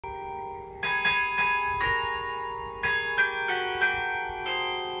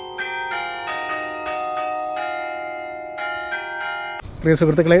പ്രിയ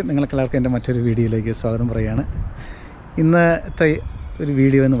സുഹൃത്തുക്കളെ, നിങ്ങൾക്കെല്ലാവർക്കും എൻ്റെ മറ്റൊരു വീഡിയോയിലേക്ക് സ്വാഗതം പറയുകയാണ്. ഇന്നത്തെ ഒരു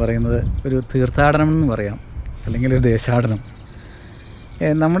വീഡിയോ എന്ന് പറയുന്നത് ഒരു തീർത്ഥാടനം എന്ന് പറയാം, അല്ലെങ്കിൽ ഒരു ദേശാടനം.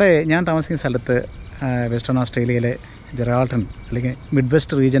 ഞാൻ താമസിക്കുന്ന സ്ഥലത്ത് വെസ്റ്റേൺ ഓസ്ട്രേലിയയിലെ ജെറാൾട്ടൺ അല്ലെങ്കിൽ മിഡ്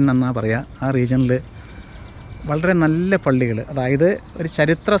വെസ്റ്റ് റീജിയൻ എന്നാണ് പറയുക. ആ റീജിയനിൽ വളരെ നല്ല പള്ളികൾ, അതായത് ഒരു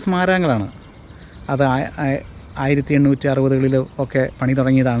ചരിത്ര സ്മാരകങ്ങളാണ്. അത് 1860-കളിൽ ഒക്കെ പണി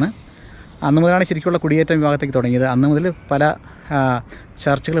തുടങ്ങിയതാണ്. അന്ന് മുതലാണ് ശരിക്കുള്ള കുടിയേറ്റം വിഭാഗത്തേക്ക് തുടങ്ങിയത്. അന്ന് മുതൽ പല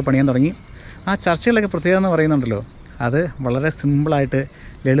ചർച്ചുകൾ പണിയാൻ തുടങ്ങി. ആ ചർച്ചുകളൊക്കെ പ്രത്യേകത എന്ന് പറയുന്നുണ്ടല്ലോ, അത് വളരെ സിമ്പിളായിട്ട്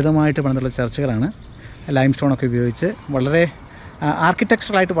ലളിതമായിട്ട് പണിതുള്ള ചർച്ചുകളാണ്. ലൈം സ്റ്റോണൊക്കെ ഉപയോഗിച്ച് വളരെ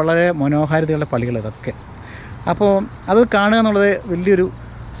ആർക്കിടെക്ചറലായിട്ട് വളരെ മനോഹാരിതയുള്ള പള്ളികൾ ഇതൊക്കെ. അപ്പോൾ അത് കാണുക എന്നുള്ളത് വലിയൊരു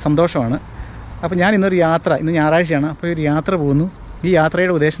സന്തോഷമാണ്. അപ്പോൾ ഞാൻ ഇന്ന് ഞായറാഴ്ചയാണ്, അപ്പോൾ ഒരു യാത്ര പോകുന്നു. ഈ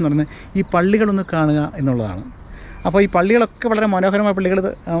യാത്രയുടെ ഉദ്ദേശം എന്ന് പറയുന്നത് ഈ പള്ളികളൊന്ന് കാണുക എന്നുള്ളതാണ്. അപ്പോൾ ഈ പള്ളികളൊക്കെ വളരെ മനോഹരമായ പള്ളികൾ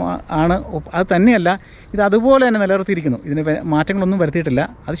ആണ്. അത് തന്നെയല്ല, ഇത് അതുപോലെ തന്നെ നിലനിർത്തിയിരിക്കുന്നു. ഇതിന് മാറ്റങ്ങളൊന്നും വരുത്തിയിട്ടില്ല.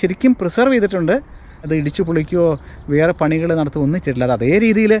 അത് ശരിക്കും പ്രിസർവ് ചെയ്തിട്ടുണ്ട്. അത് ഇടിച്ചു പൊളിക്കുകയോ വേറെ പണികൾ നടത്തുകയോ ഒന്നും ചെയ്തിട്ടില്ല. അത് അതേ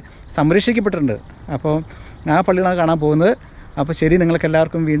രീതിയിൽ സംരക്ഷിക്കപ്പെട്ടിട്ടുണ്ട്. അപ്പോൾ ആ പള്ളികളാണ് കാണാൻ പോകുന്നത്. അപ്പോൾ ശരി,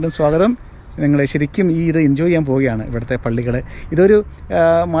 നിങ്ങൾക്കെല്ലാവർക്കും വീണ്ടും സ്വാഗതം. നിങ്ങൾ ശരിക്കും ഇത് എൻജോയ് ചെയ്യാൻ പോവുകയാണ്. ഇവിടുത്തെ പള്ളികൾ ഇതൊരു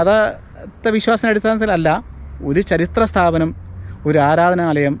മതത്തെ വിശ്വാസത്തിൻ്റെ അടിസ്ഥാനത്തിലല്ല, ഒരു ചരിത്ര സ്ഥാപനം, ഒരു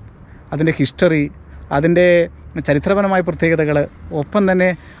ആരാധനാലയം, അതിൻ്റെ ഹിസ്റ്ററി, അതിൻ്റെ ചരിത്രപരമായ പ്രത്യേകതകൾ, ഒപ്പം തന്നെ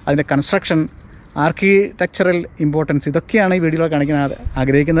അതിൻ്റെ കൺസ്ട്രക്ഷൻ, ആർക്കിടെക്ചറൽ ഇമ്പോർട്ടൻസ്, ഇതൊക്കെയാണ് ഈ വീഡിയോയിൽ കാണിക്കാൻ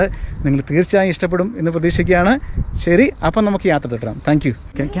ആഗ്രഹിക്കുന്നത്. നിങ്ങൾ തീർച്ചയായും ഇഷ്ടപ്പെടും എന്ന് പ്രതീക്ഷിക്കുകയാണ്. ശരി, അപ്പം നമുക്ക് യാത്ര തുടരാം. Thank you.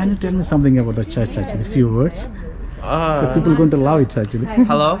 Can you tell me something about the church actually? A few words. The people are going to love it actually.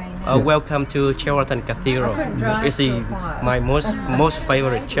 Hello, welcome to Geraldton Cathedral. It's my most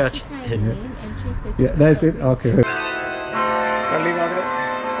favorite church. Yeah, that's it. Okay.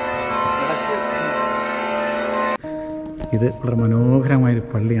 ഇത് വളരെ മനോഹരമായൊരു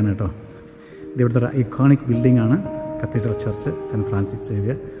പള്ളിയാണ് കേട്ടോ. ഇത് ഇവിടുത്തെ ഒരു iconic building ആണ്, cathedral church saint Francis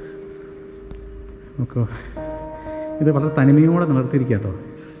Xavier. നോക്കൂ, ഇത് വളരെ തനിമയോടെ നിലനിർത്തിയിരിക്കുക കേട്ടോ.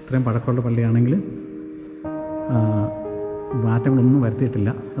 ഇത്രയും പഴക്കമുള്ള പള്ളിയാണെങ്കിൽ മാറ്റങ്ങളൊന്നും വരുത്തിയിട്ടില്ല.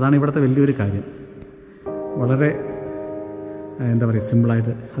 അതാണ് ഇവിടുത്തെ വലിയൊരു കാര്യം. വളരെ എന്താ പറയുക,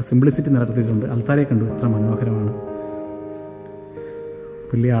 സിമ്പിളായിട്ട് ആ സിംപ്ലിസിറ്റി നിലനിർത്തിയിട്ടുണ്ട്. അൽത്താരയെ കണ്ടു, എത്ര മനോഹരമാണ്.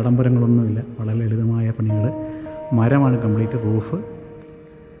 വലിയ ആഡംബരങ്ങളൊന്നുമില്ല, വളരെ ലളിതമായ പണികൾ. മരമാണ് കംപ്ലീറ്റ്, റൂഫ്,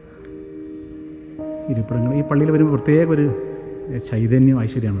 ഇരിപ്പിടങ്ങൾ. ഈ പള്ളിയിൽ വരുമ്പോൾ പ്രത്യേക ഒരു ചൈതന്യം,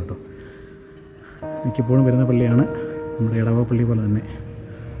 ഐശ്വര്യമാണ് കേട്ടോ. മിക്കപ്പോഴും വരുന്ന പള്ളിയാണ്, നമ്മുടെ ഇടവ പള്ളി പോലെ തന്നെ.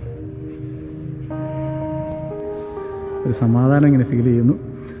 ഒരു സമാധാനം ഇങ്ങനെ ഫീൽ ചെയ്യുന്നു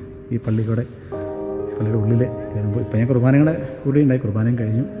ഈ പള്ളിയുടെ ഉള്ളിൽ കയറുമ്പോൾ. ഇപ്പം ഞാൻ കുർബാനയുടെ കൂടെ ഉണ്ടായി, കുർബാനയും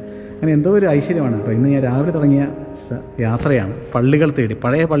കഴിഞ്ഞു. അങ്ങനെ എന്തോ ഒരു ഐശ്വര്യമാണ് കേട്ടോ. ഇന്ന് ഞാൻ രാവിലെ തുടങ്ങിയ യാത്രയാണ്, പള്ളികൾ തേടി,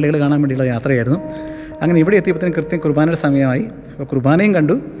 പഴയ പള്ളികൾ കാണാൻ വേണ്ടിയുള്ള യാത്രയായിരുന്നു. അങ്ങനെ ഇവിടെ എത്തിയപ്പോഴത്തേനും കൃത്യം കുർബാനയുടെ സമയമായി. അപ്പോൾ കുർബാനയും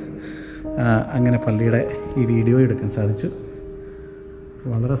കണ്ടു. അങ്ങനെ പള്ളിയുടെ ഈ വീഡിയോ എടുക്കാൻ സാധിച്ചു.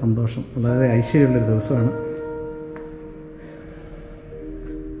 വളരെ സന്തോഷം, വളരെ ഐശ്വര്യമുള്ളൊരു ദിവസമാണ്.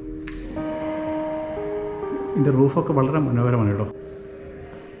 ഇതിൻ്റെ റൂഫൊക്കെ വളരെ മനോഹരമാണ് കേട്ടോ.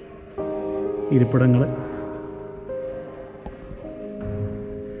 ഇരിപ്പിടങ്ങൾ,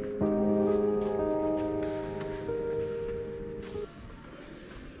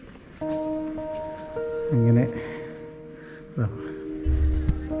 അങ്ങനെ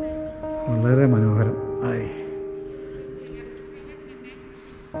വളരെ മനോഹരം. ആയി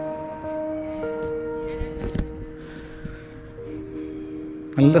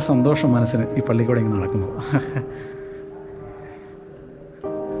നല്ല സന്തോഷം മനസ്സിന് ഈ പള്ളി കൂടെ ഇങ്ങനെ നടക്കുമ്പോൾ.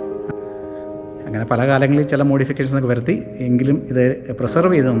 അങ്ങനെ പല കാലങ്ങളിൽ ചില മോഡിഫിക്കേഷൻസൊക്കെ വരുത്തി, എങ്കിലും ഇത്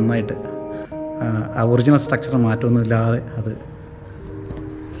പ്രിസർവ് ചെയ്ത് നന്നായിട്ട് ആ ഒറിജിനൽ സ്ട്രക്ചർ മാറ്റമൊന്നുമില്ലാതെ അത്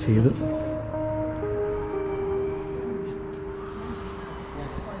ചെയ്തു.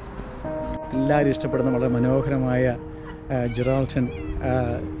 എല്ലാവരും ഇഷ്ടപ്പെടുന്ന വളരെ മനോഹരമായ ജെറാൾട്ടൺ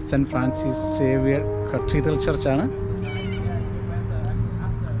സെൻറ്റ് ഫ്രാൻസിസ് സേവിയർ കത്തീഡ്രൽ ചർച്ചാണ്.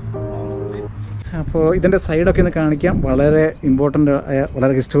 അപ്പോൾ ഇതിൻ്റെ സൈഡൊക്കെ ഒന്ന് കാണിക്കാം. വളരെ ഇമ്പോർട്ടൻ്റ് ആയ,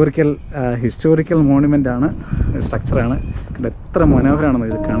 വളരെ ഹിസ്റ്റോറിക്കൽ മോണുമെൻ്റാണ്, സ്ട്രക്ചറാണ്. എത്ര മനോഹരമാണെന്ന്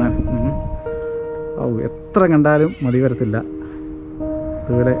ഇത് കാണാൻ. എത്ര കണ്ടാലും മതി വരത്തില്ല.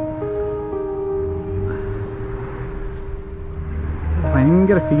 അതുപോലെ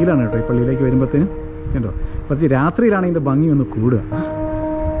ഭയങ്കര ഫീലാണ് കേട്ടോ ഈ പള്ളിയിലേക്ക് വരുമ്പോഴത്തേനും. കേട്ടോ, പക്ഷേ രാത്രിയിലാണ് ഇതിൻ്റെ ഭംഗി ഒന്ന് കൂടുക.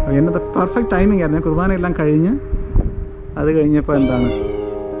 എന്നത്തെ പെർഫെക്റ്റ് ടൈമിംഗ് ആയിരുന്നു. കുർബാന എല്ലാം കഴിഞ്ഞ് അത് കഴിഞ്ഞപ്പോൾ എന്താണ്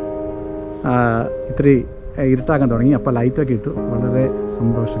ഇത്തിരി ഇരുട്ടാക്കാൻ തുടങ്ങി. അപ്പോൾ ലൈറ്റൊക്കെ ഇട്ടു. വളരെ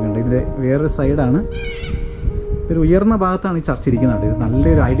സന്തോഷം കണ്ടു. ഇതിൻ്റെ വേറൊരു സൈഡാണ്, ഒരു ഉയർന്ന ഭാഗത്താണ് ഈ ചർച്ച ഇരിക്കുന്നത്. ഇത്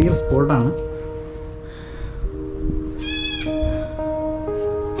നല്ലൊരു ഐഡിയൽ സ്പോട്ടാണ്.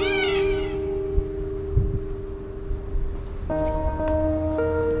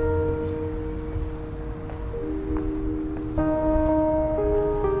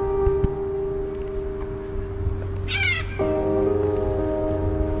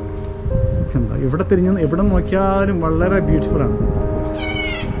 കണ്ടോ, എവിടെ നോക്കിയാലും വളരെ ബ്യൂട്ടിഫുള്ളാണ്.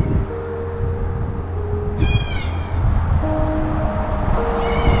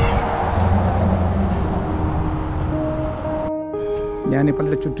 ഞാൻ ഈ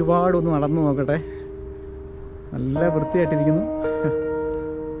പള്ളിയുടെ ചുറ്റുപാടൊന്ന് നടന്നു നോക്കട്ടെ. നല്ല വൃത്തിയായിട്ടിരിക്കുന്നു.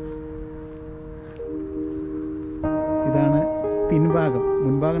 ഇതാണ് പിൻഭാഗം.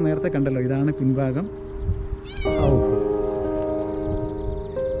 മുൻഭാഗം നേരത്തെ കണ്ടല്ലോ, ഇതാണ് പിൻഭാഗം.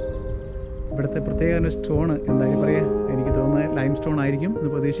 ഇവിടുത്തെ പ്രത്യേക ഒരു സ്റ്റോണ് എന്തായാലും പറയാ, എനിക്ക് തോന്നുന്നത് ലൈം സ്റ്റോൺ ആയിരിക്കും എന്ന്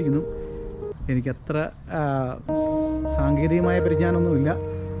പ്രതീക്ഷിക്കുന്നു. എനിക്കത്ര സാങ്കേതികമായ പരിജ്ഞാനമൊന്നുമില്ല,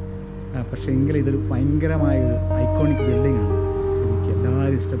 പക്ഷേ എങ്കിലും ഇതൊരു ഭയങ്കരമായൊരു ഐക്കോണിക് ബിൽഡിംഗ് ആണ്. ശരിക്കും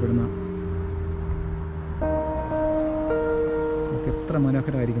എല്ലാവരും ഇഷ്ടപ്പെടുന്ന, എത്ര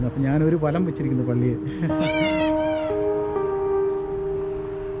മനോഹരമായിരിക്കുന്നു. അപ്പം ഞാനൊരു വലം വെച്ചിരിക്കുന്നു പള്ളിയിൽ.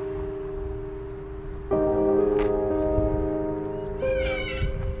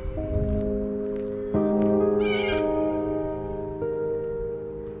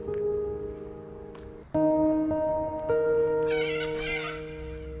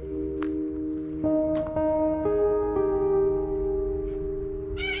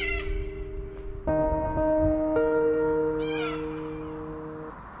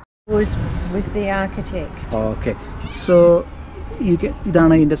 Was the architect. Okay, so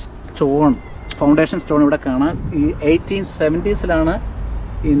ഇതാണ് ഇതിൻ്റെ സ്റ്റോൺ, ഫൗണ്ടേഷൻ സ്റ്റോൺ ഇവിടെ കാണാം. ഈ 1870s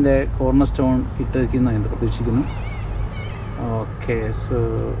ഇതിൻ്റെ കോർണർ സ്റ്റോൺ ഇട്ടിരിക്കുന്നത് എന്ന് പ്രതീക്ഷിക്കുന്നു. Okay,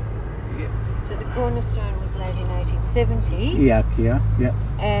 So the cornerstone was laid in 1870. Yeah.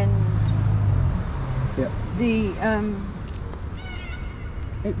 And Yeah.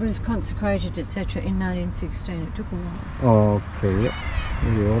 it was consecrated, etc. in 1916. It took a while. Okay,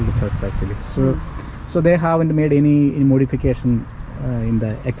 very old church actually. So they haven't made any modification in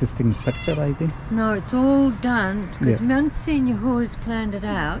the existing structure, I think. No, it's all done because Monsignor Hawes planned it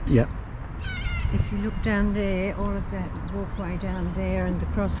out. Yeah. If you look down there, all of that walkway down there and the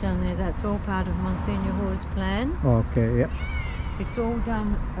cross down there, that's all part of Monsignor Hawes' plan. Okay, yeah. It's all done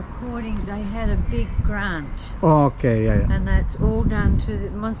according, they had a big grant. Okay, yeah. And that's all done to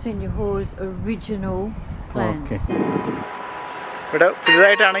Monsignor Hawes' original plans. Okay. ഇവിടെ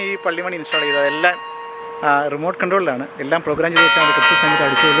പുതുതായിട്ടാണ് ഈ പള്ളിമണി install ചെയ്തത്. എല്ലാം remote കൺട്രോളിലാണ്. എല്ലാം programme ചെയ്ത് വെച്ചാൽ മതി, കൃത്യസമയത്ത്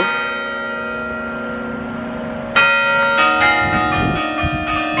അടിച്ചോളൂ.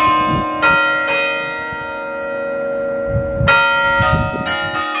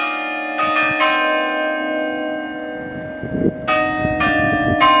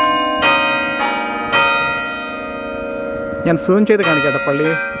 ഞാൻ സൂം ചെയ്ത് കാണിക്കാം കേട്ടോ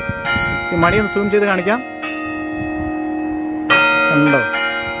പള്ളി. ഈ മണിയൊന്ന് സൂം ചെയ്ത് കാണിക്കാം. ഉണ്ടോ?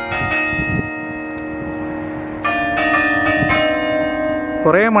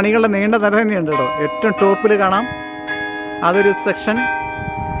 കുറേ മണികളുടെ നീണ്ട നിര തന്നെയുണ്ട് കേട്ടോ. ഏറ്റവും ടോപ്പിൽ കാണാം, അതൊരു സെക്ഷൻ,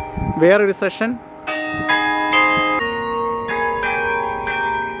 വേറൊരു സെക്ഷൻ.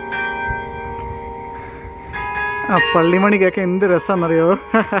 ആ പള്ളിമണി കേൾക്കാൻ എന്ത് രസമാണെന്നറിയോ.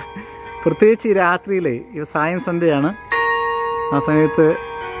 പ്രത്യേകിച്ച് ഈ രാത്രിയിലെ ഈ സായം സന്ധ്യയാണ്, ആ സമയത്ത്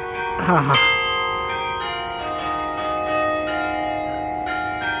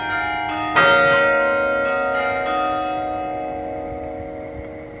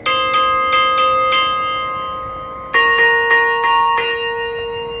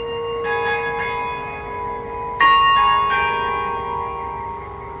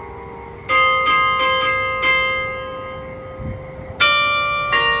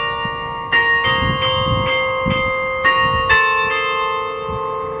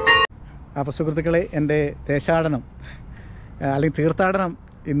അപ്പോൾ സുഹൃത്തുക്കളെ, എൻ്റെ ദേശാടനം അല്ലെങ്കിൽ തീർത്ഥാടനം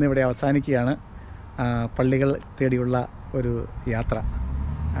ഇന്നിവിടെ അവസാനിക്കുകയാണ്. പള്ളികൾ തേടിയുള്ള ഒരു യാത്ര,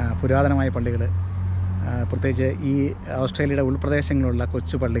 പുരാതനമായ പള്ളികൾ, പ്രത്യേകിച്ച് ഈ ഓസ്ട്രേലിയയുടെ ഉൾപ്രദേശങ്ങളിലുള്ള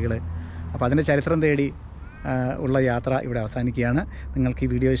കൊച്ചു പള്ളികൾ. അപ്പോൾ അതിൻ്റെ ചരിത്രം തേടി ഉള്ള യാത്ര ഇവിടെ അവസാനിക്കുകയാണ്. നിങ്ങൾക്ക് ഈ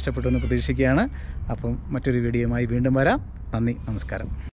വീഡിയോ ഇഷ്ടപ്പെട്ടു എന്ന് പ്രതീക്ഷിക്കുകയാണ്. അപ്പം മറ്റൊരു വീഡിയോയുമായി വീണ്ടും വരാം. നന്ദി, നമസ്കാരം.